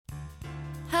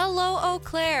Hello, Eau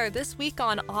Claire! This week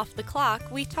on Off the Clock,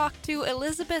 we talk to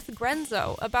Elizabeth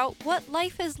Grenzo about what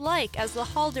life is like as the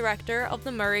hall director of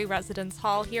the Murray Residence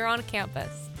Hall here on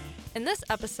campus. In this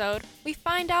episode, we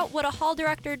find out what a hall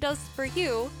director does for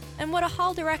you and what a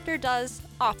hall director does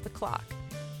off the clock.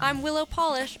 I'm Willow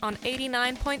Polish on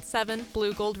 89.7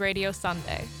 Blue Gold Radio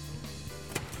Sunday.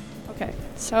 Okay,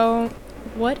 so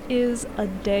what is a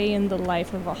day in the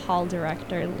life of a hall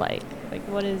director like? Like,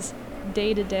 what is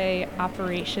day-to-day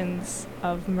operations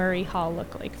of Murray Hall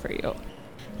look like for you?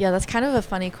 Yeah, that's kind of a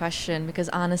funny question because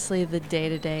honestly the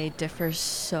day-to-day differs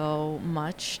so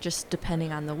much just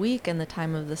depending on the week and the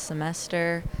time of the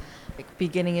semester. Like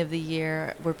beginning of the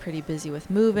year, we're pretty busy with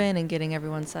move-in and getting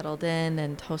everyone settled in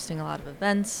and hosting a lot of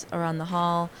events around the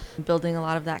hall, building a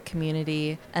lot of that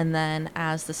community. And then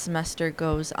as the semester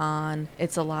goes on,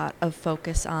 it's a lot of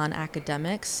focus on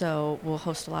academics. So we'll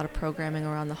host a lot of programming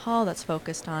around the hall that's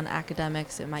focused on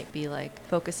academics. It might be like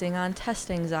focusing on test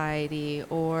anxiety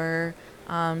or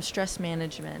stress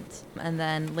management. And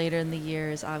then later in the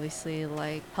year is obviously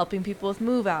like helping people with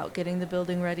move out, getting the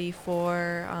building ready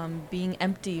for being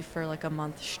empty for like a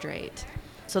month straight.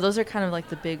 So those are kind of like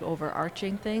the big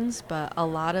overarching things, but a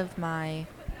lot of my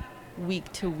week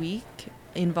to week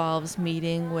involves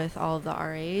meeting with all of the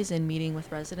RAs and meeting with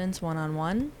residents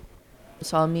one-on-one.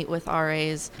 So I'll meet with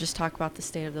RAs, just talk about the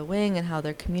state of the wing and how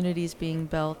their community is being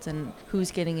built and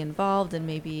who's getting involved, and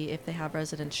maybe if they have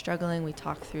residents struggling, we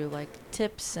talk through like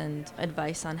tips and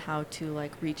advice on how to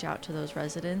like reach out to those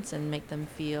residents and make them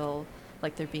feel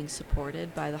like they're being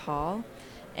supported by the hall.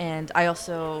 And I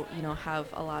also, have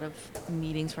a lot of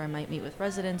meetings where I might meet with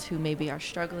residents who maybe are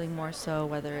struggling more so,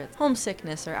 whether it's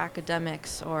homesickness or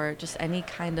academics or just any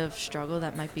kind of struggle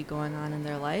that might be going on in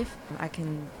their life. I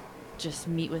can just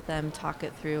meet with them, talk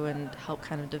it through, and help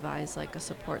kind of devise like a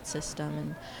support system,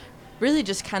 and really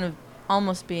just kind of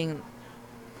almost being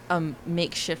a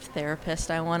makeshift therapist,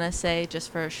 I want to say,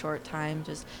 just for a short time,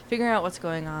 just figuring out what's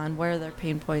going on, where are their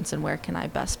pain points, and where can I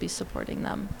best be supporting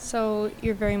them. So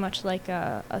you're very much like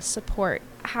a support.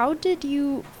 How did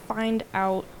you find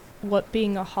out what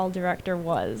being a hall director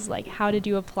was? Like, how did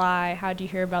you apply? How did you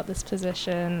hear about this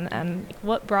position? And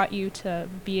what brought you to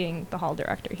being the hall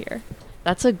director here?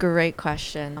 That's a great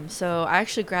question. So I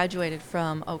actually graduated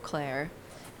from Eau Claire,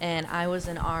 and I was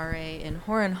an RA in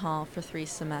Horan Hall for 3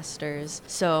 semesters.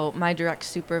 So my direct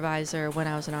supervisor when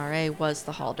I was an RA was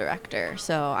the hall director.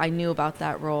 So I knew about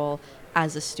that role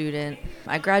as a student.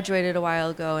 I graduated a while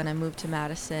ago and I moved to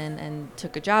Madison and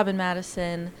took a job in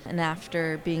Madison. And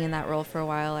after being in that role for a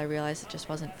while, I realized it just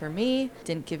wasn't for me. It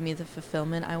didn't give me the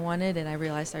fulfillment I wanted, and I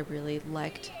realized I really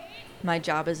liked my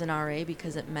job as an RA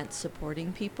because it meant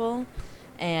supporting people.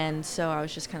 And so I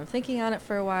was just kind of thinking on it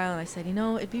for a while, and I said,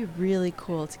 it'd be really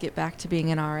cool to get back to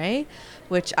being an RA,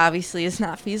 which obviously is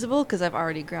not feasible because I've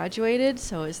already graduated.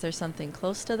 So is there something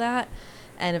close to that?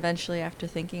 And eventually, after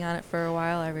thinking on it for a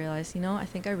while, I realized, I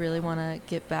think I really want to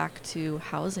get back to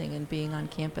housing and being on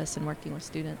campus and working with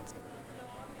students.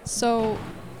 So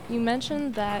you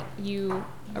mentioned that you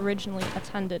originally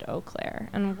attended Eau Claire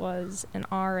and was an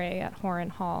RA at Horan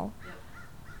Hall.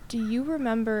 Do you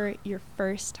remember your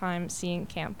first time seeing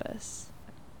campus?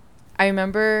 I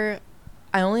remember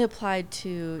I only applied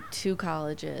to 2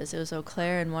 colleges. It was Eau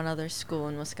Claire and one other school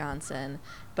in Wisconsin,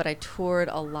 but I toured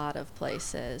a lot of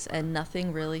places and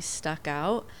nothing really stuck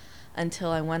out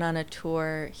until I went on a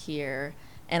tour here,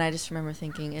 and I just remember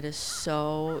thinking it is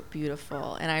so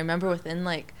beautiful. And I remember within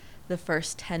like the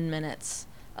first 10 minutes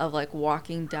of like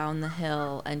walking down the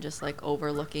hill and just like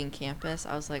overlooking campus,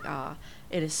 I was like,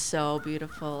 it is so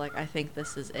beautiful. Like, I think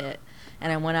this is it.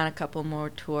 And I went on a couple more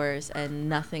tours and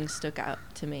nothing stuck out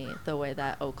to me the way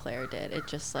that Eau Claire did. It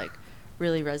just like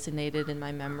really resonated in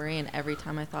my memory, and every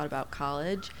time I thought about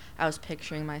college, I was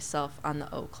picturing myself on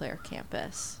the Eau Claire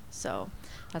campus. So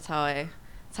that's how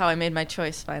I made my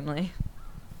choice finally.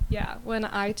 Yeah, when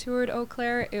I toured Eau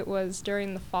Claire, it was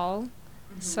during the fall.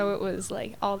 So it was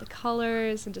like all the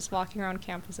colors and just walking around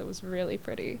campus. It was really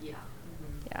pretty. Yeah.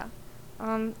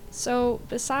 Yeah. So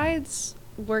besides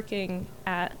working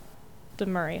at the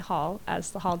Murray Hall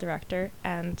as the hall director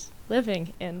and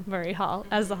living in Murray Hall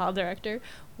as the hall director,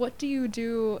 what do you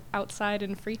do outside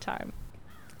in free time?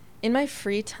 In my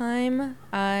free time,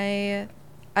 I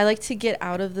like to get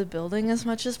out of the building as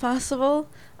much as possible.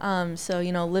 So,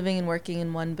 living and working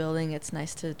in one building, it's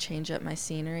nice to change up my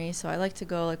scenery. So I like to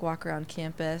go walk around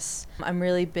campus. I'm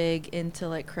really big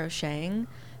into crocheting.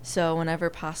 So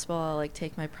whenever possible, I'll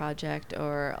take my project,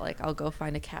 or I'll go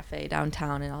find a cafe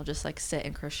downtown and I'll just sit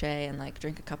and crochet and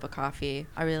drink a cup of coffee.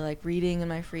 I really like reading in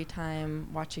my free time,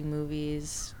 watching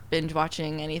movies, binge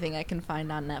watching anything I can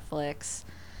find on Netflix.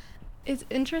 It's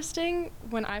interesting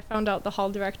when I found out the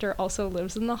hall director also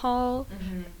lives in the hall.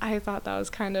 Mm-hmm. I thought that was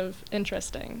kind of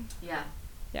interesting. Yeah.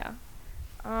 Yeah.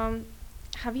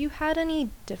 Have you had any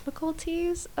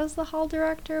difficulties as the hall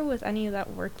director with any of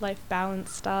that work-life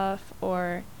balance stuff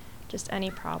or just any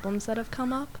problems that have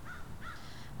come up?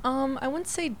 I wouldn't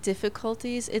say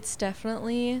difficulties. It's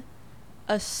definitely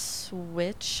a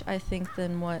switch, I think,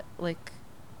 than what like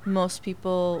most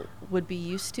people would be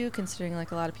used to, considering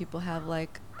like a lot of people have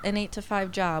like an 8 to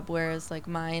 5 job, whereas like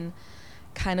mine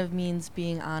kind of means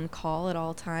being on call at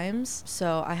all times.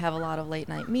 So I have a lot of late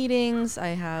night meetings. I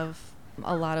have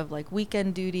a lot of like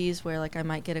weekend duties where like I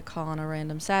might get a call on a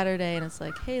random Saturday and it's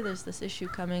like, hey, there's this issue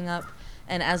coming up.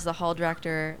 And as the hall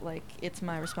director, like it's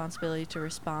my responsibility to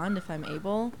respond if I'm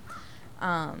able.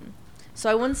 So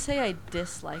I wouldn't say I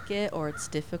dislike it or it's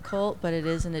difficult, but it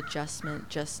is an adjustment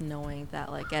just knowing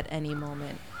that like at any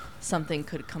moment something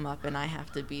could come up and I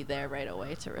have to be there right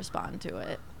away to respond to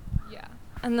it. Yeah.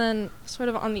 And then sort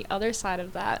of on the other side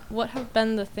of that, what have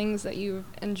been the things that you've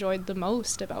enjoyed the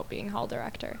most about being hall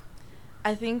director?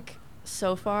 I think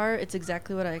so far it's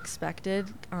exactly what I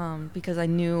expected, because I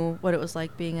knew what it was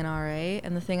like being an RA,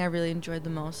 and the thing I really enjoyed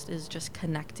the most is just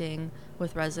connecting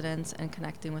with residents and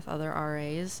connecting with other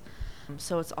RAs.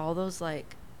 So it's all those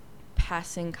like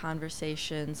passing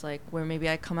conversations, like where maybe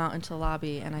I come out into the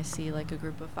lobby and I see like a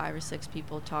group of 5 or 6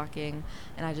 people talking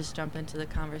and I just jump into the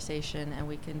conversation and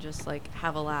we can just like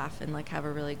have a laugh and like have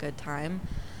a really good time.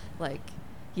 Like,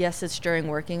 yes, it's during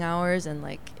working hours and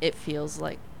like it feels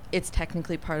like it's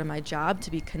technically part of my job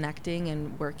to be connecting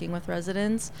and working with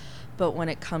residents, but when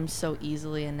it comes so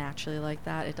easily and naturally like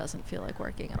that, it doesn't feel like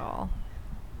working at all.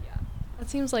 Yeah. That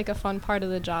seems like a fun part of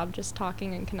the job, just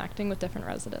talking and connecting with different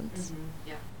residents. Mm-hmm.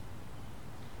 Yeah.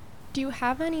 Do you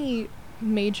have any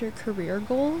major career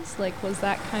goals? Like, was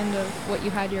that kind of what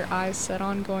you had your eyes set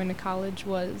on going to college,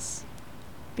 was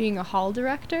being a hall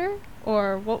director?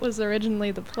 Or what was originally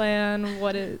the plan?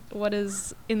 What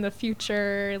is in the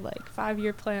future, like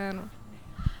 5-year plan?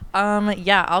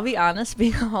 Yeah, I'll be honest,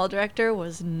 being a hall director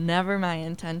was never my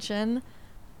intention.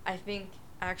 I think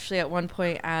actually at one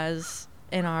point as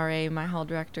an RA, my hall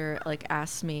director like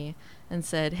asked me and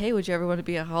said, hey, would you ever want to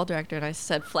be a hall director? And I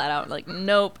said flat out, like,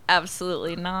 nope,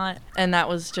 absolutely not. And that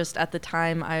was just at the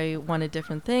time I wanted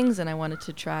different things and I wanted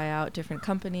to try out different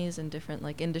companies and different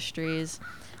like industries.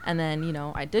 And then, you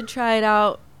know, I did try it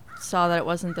out, saw that it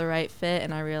wasn't the right fit,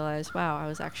 and I realized, wow, I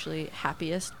was actually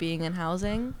happiest being in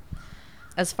housing.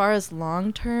 As far as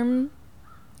long term,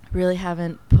 really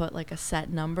haven't put like a set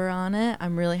number on it.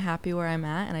 I'm really happy where I'm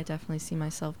at, and I definitely see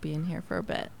myself being here for a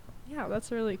bit. Yeah,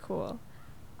 that's really cool.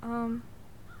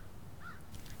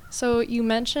 So you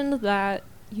mentioned that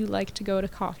you like to go to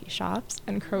coffee shops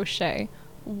and crochet.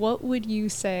 What would you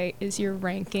say is your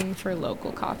ranking for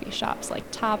local coffee shops? Like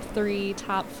top 3,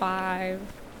 top 5?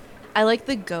 I like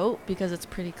the Goat because it's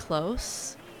pretty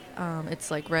close.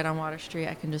 It's like right on Water Street.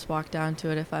 I can just walk down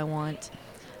to it if I want.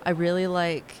 I really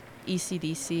like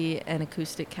ECDC and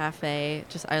Acoustic Cafe.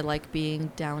 Just I like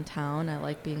being downtown. I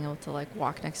like being able to like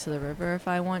walk next to the river if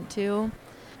I want to.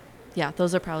 Yeah,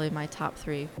 those are probably my top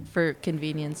 3 for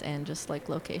convenience, and just like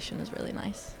location is really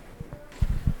nice.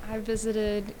 I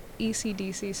visited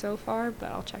ECDC so far,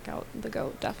 but I'll check out the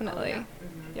Goat definitely. Oh, yeah.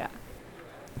 Mm-hmm. Yeah.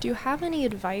 Do you have any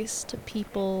advice to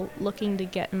people looking to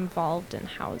get involved in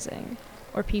housing,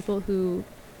 or people who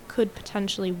could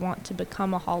potentially want to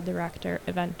become a hall director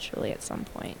eventually at some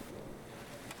point?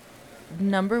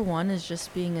 Number 1 is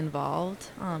just being involved.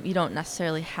 You don't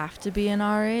necessarily have to be an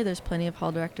RA. There's plenty of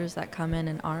hall directors that come in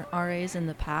and aren't RAs in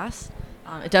the past.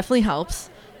 It definitely helps.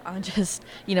 Just,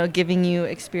 you know, giving you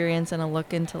experience and a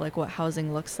look into like what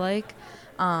housing looks like.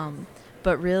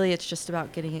 But really it's just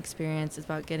about getting experience. It's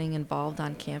about getting involved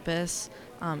on campus.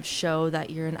 Show that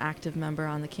you're an active member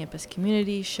on the campus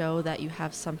community. Show that you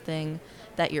have something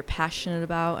that you're passionate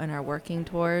about and are working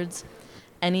towards.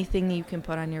 Anything you can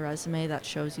put on your resume that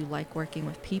shows you like working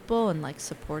with people and like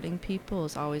supporting people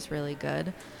is always really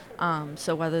good.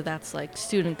 So whether that's like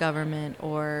student government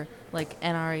or like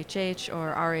NRHH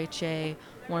or RHA,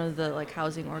 one of the like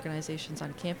housing organizations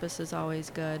on campus is always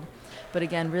good. But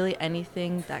again, really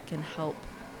anything that can help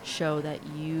show that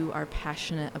you are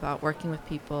passionate about working with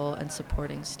people and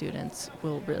supporting students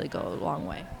will really go a long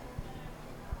way.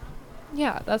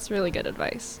 Yeah, that's really good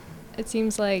advice. It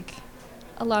seems like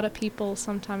a lot of people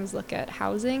sometimes look at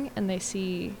housing and they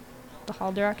see the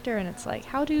hall director and it's like,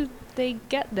 how do they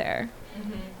get there?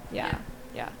 Mm-hmm. Yeah.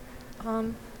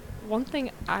 One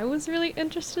thing I was really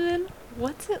interested in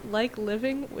What's it like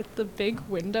living with the big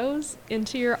windows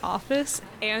into your office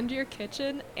and your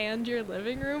kitchen and your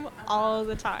living room all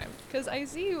the time? Because I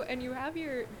see you and you have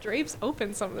your drapes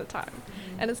open some of the time.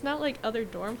 And it's not like other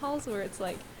dorm halls where it's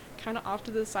like kind of off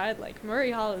to the side. Like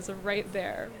Murray Hall is right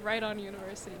there, right on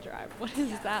University Drive. What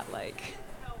is that like?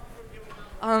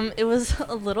 It was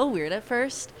a little weird at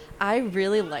first. I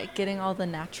really like getting all the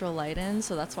natural light in,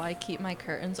 so that's why I keep my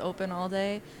curtains open all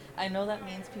day. I know that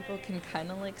means people can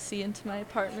kind of like see into my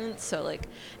apartment, so like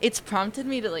it's prompted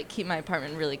me to like keep my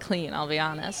apartment really clean, I'll be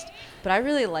honest. But I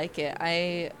really like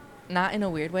it. Not in a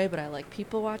weird way, but I like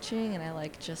people watching and I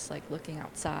like just like looking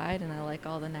outside and I like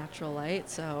all the natural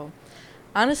light. So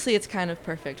honestly, it's kind of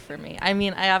perfect for me. I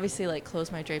mean, I obviously like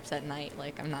close my drapes at night.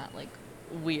 Like I'm not like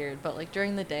weird, but like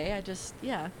during the day,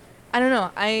 yeah. I don't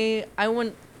know. I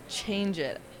wouldn't change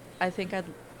it. I think I'd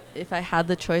if I had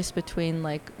the choice between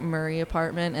like Murray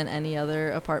apartment and any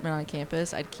other apartment on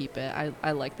campus, I'd keep it.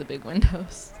 I like the big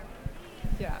windows.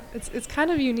 Yeah, it's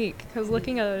kind of unique because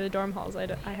looking at the dorm halls, I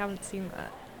haven't seen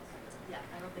that. Yeah,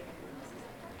 I don't think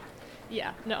I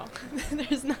Yeah, no,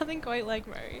 there's nothing quite like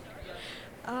Murray.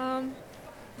 Um,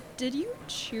 did you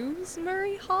choose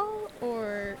Murray Hall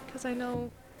or because I know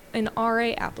in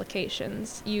RA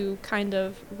applications you kind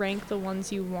of rank the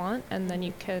ones you want and then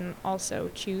you can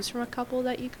also choose from a couple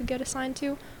that you could get assigned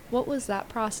to. What was that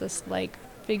process like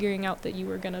figuring out that you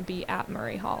were going to be at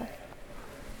Murray Hall?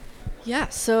 Yeah,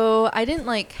 so I didn't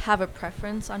like have a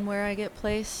preference on where I get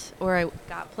placed or I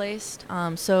got placed.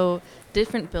 So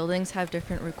different buildings have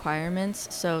different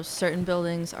requirements. So certain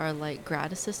buildings are like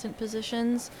grad assistant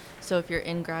positions. So if you're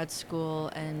in grad school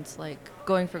and like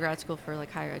going for grad school for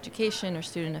like higher education or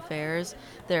student affairs,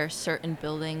 there are certain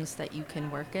buildings that you can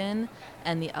work in,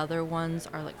 and the other ones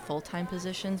are like full-time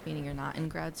positions, meaning you're not in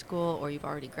grad school or you've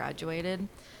already graduated.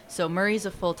 So Murray's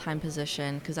a full-time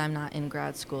position because I'm not in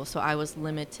grad school, so I was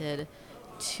limited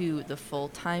to the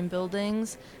full-time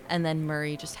buildings, and then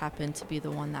Murray just happened to be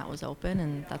the one that was open,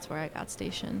 and that's where I got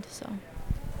stationed. So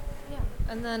Yeah.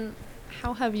 And then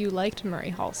how have you liked Murray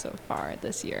Hall so far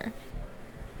this year?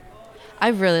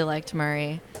 I've really liked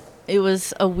Murray. It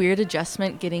was a weird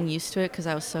adjustment getting used to it because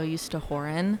I was so used to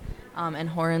Horan. And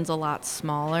Horan's a lot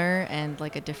smaller and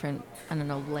like a different, I don't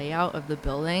know, layout of the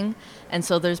building. And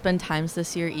so there's been times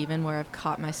this year even where I've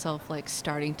caught myself like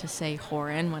starting to say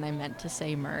Horan when I meant to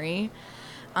say Murray.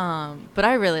 But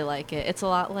I really like it. It's a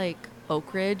lot like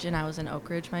Oak Ridge, and I was in Oak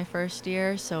Ridge my first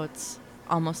year, so it's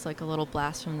almost like a little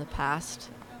blast from the past,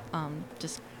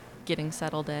 just getting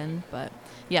settled in. But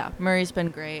yeah, Murray's been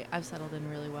great. I've settled in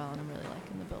really well, and I'm really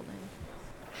liking the building.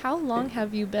 How long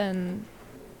have you been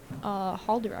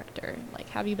hall director? Like,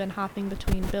 have you been hopping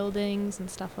between buildings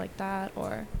and stuff like that,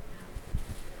 or?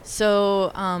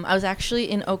 So I was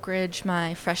actually in Oak Ridge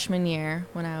my freshman year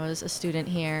when I was a student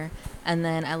here, and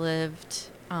then I lived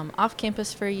off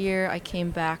campus for a year. I came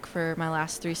back for my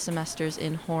last 3 semesters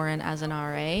in Horan as an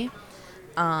RA,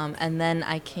 and then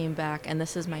I came back, and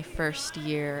this is my first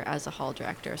year as a hall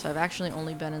director. So I've actually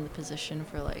only been in the position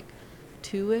for like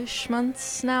 2-ish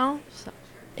months now. So.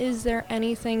 Is there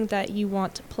anything that you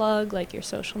want to plug, like your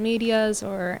social medias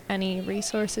or any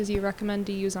resources you recommend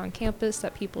to use on campus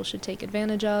that people should take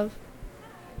advantage of?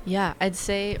 Yeah, I'd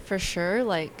say for sure,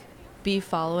 like, be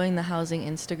following the housing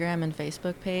Instagram and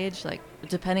Facebook page. Like,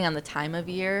 depending on the time of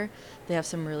year, they have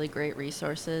some really great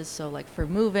resources. So, like, for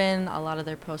move-in, a lot of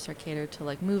their posts are catered to,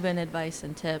 like, move-in advice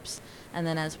and tips. And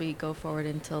then as we go forward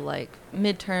into, like,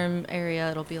 midterm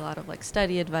area, it'll be a lot of, like,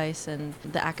 study advice and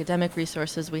the academic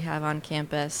resources we have on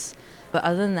campus. But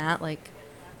other than that, like,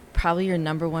 probably your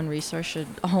number one resource should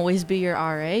always be your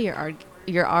RA.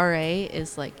 Your RA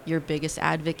is like your biggest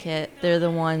advocate. They're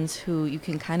the ones who you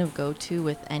can kind of go to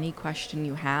with any question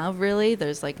you have, really.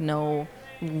 There's like no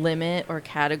limit or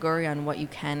category on what you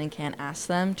can and can't ask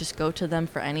them. Just go to them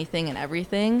for anything and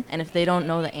everything. And if they don't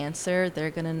know the answer,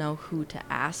 they're going to know who to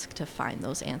ask to find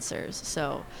those answers.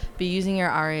 So be using your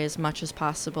RA as much as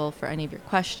possible for any of your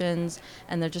questions.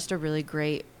 And they're just a really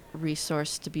great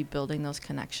resource to be building those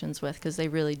connections with because they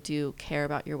really do care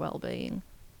about your well-being.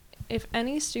 If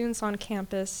any students on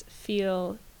campus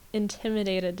feel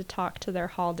intimidated to talk to their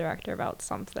hall director about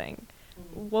something,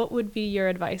 what would be your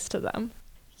advice to them?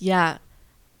 Yeah,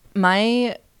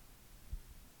 my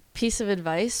piece of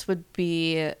advice would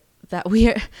be that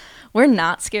we're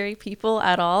not scary people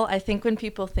at all. I think when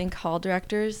people think hall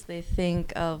directors, they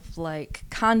think of like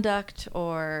conduct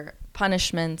or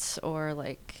punishments or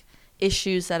like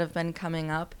issues that have been coming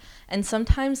up, and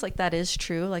sometimes like that is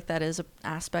true, like that is an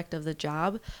aspect of the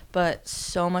job, but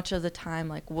so much of the time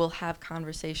like we'll have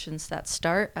conversations that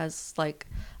start as like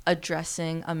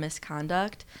addressing a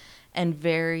misconduct, and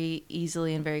very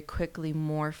easily and very quickly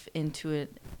morph into a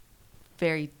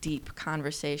very deep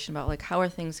conversation about like, how are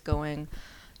things going?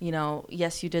 You know,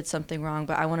 yes, you did something wrong,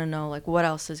 but I want to know like what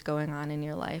else is going on in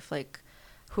your life? Like,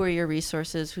 who are your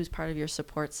resources? Who's part of your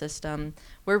support system?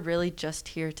 We're really just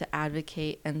here to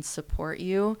advocate and support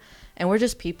you. And we're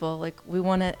just people. Like, we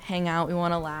want to hang out. We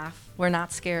want to laugh. We're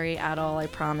not scary at all, I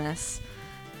promise.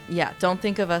 Yeah, don't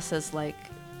think of us as like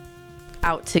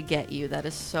out to get you. That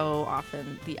is so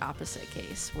often the opposite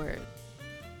case, where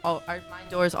my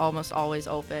door is almost always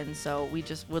open. So we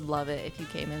just would love it if you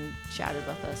came and chatted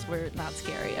with us. We're not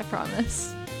scary, I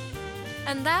promise.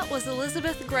 And that was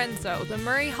Elizabeth Grenzo, the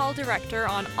Murray Hall director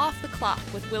on Off the Clock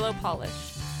with Willow Polish.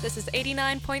 This is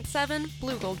 89.7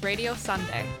 Blue Gold Radio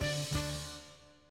Sunday.